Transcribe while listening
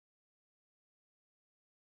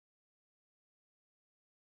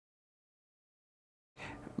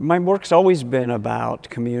My work's always been about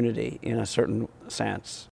community in a certain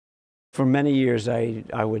sense. For many years, I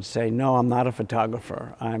would say, no, I'm not a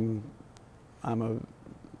photographer. I'm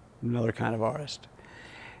another kind of artist.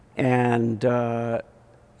 And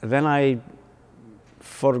then I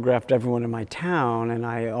photographed everyone in my town, and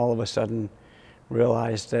I all of a sudden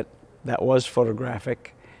realized that that was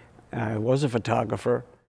photographic. I was a photographer.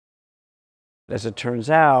 As it turns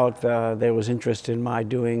out, there was interest in my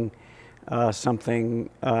doing something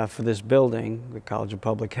for this building, the College of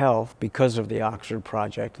Public Health, because of the Oxford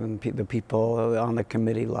project, and the people on the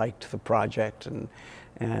committee liked the project,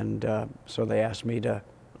 and so they asked me to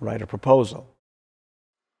write a proposal.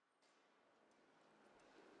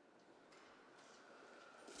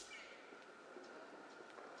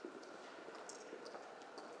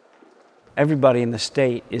 Everybody in the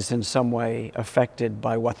state is in some way affected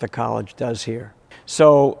by what the college does here.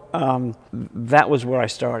 So that was where I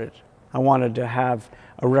started. I wanted to have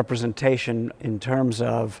a representation in terms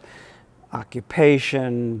of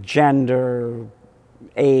occupation, gender,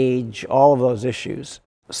 age, all of those issues.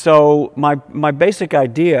 So my basic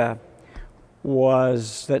idea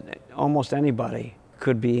was that almost anybody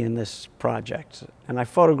could be in this project. And I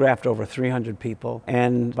photographed over 300 people,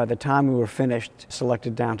 and by the time we were finished,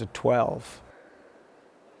 selected down to 12.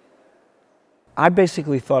 I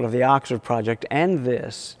basically thought of the Oxford project and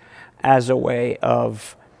this as a way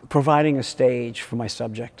of providing a stage for my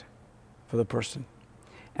subject, for the person,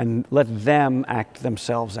 and let them act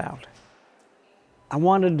themselves out. I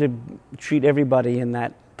wanted to treat everybody in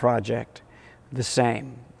that project the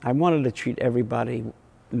same. I wanted to treat everybody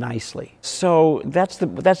nicely. So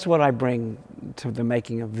that's what I bring to the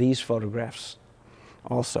making of these photographs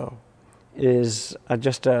also, is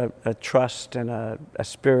just a trust and a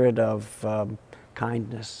spirit of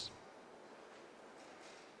kindness.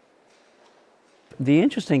 The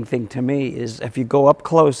interesting thing to me is if you go up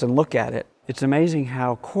close and look at it, it's amazing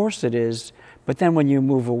how coarse it is, but then when you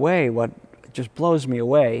move away, what just blows me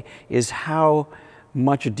away is how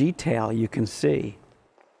much detail you can see.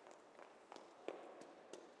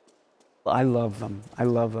 I love them. I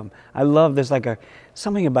love them. I love there's like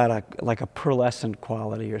something about a pearlescent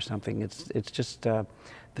quality or something. It's just the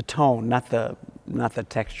tone, not the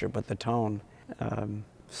texture, but the tone,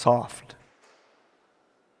 soft.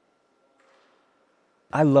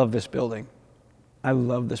 I love this building. I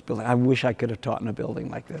love this building. I wish I could have taught in a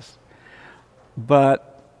building like this.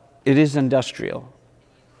 But it is industrial,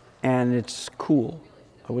 and it's cool.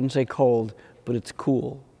 I wouldn't say cold, but it's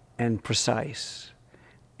cool and precise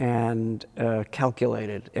and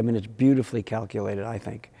calculated. I mean, it's beautifully calculated, I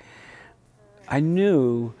think. I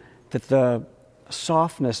knew that the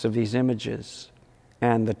softness of these images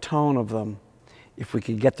and the tone of them, if we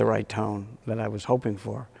could get the right tone that I was hoping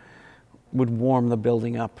for, would warm the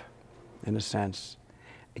building up, in a sense,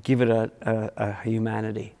 give it a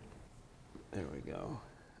humanity. There we go.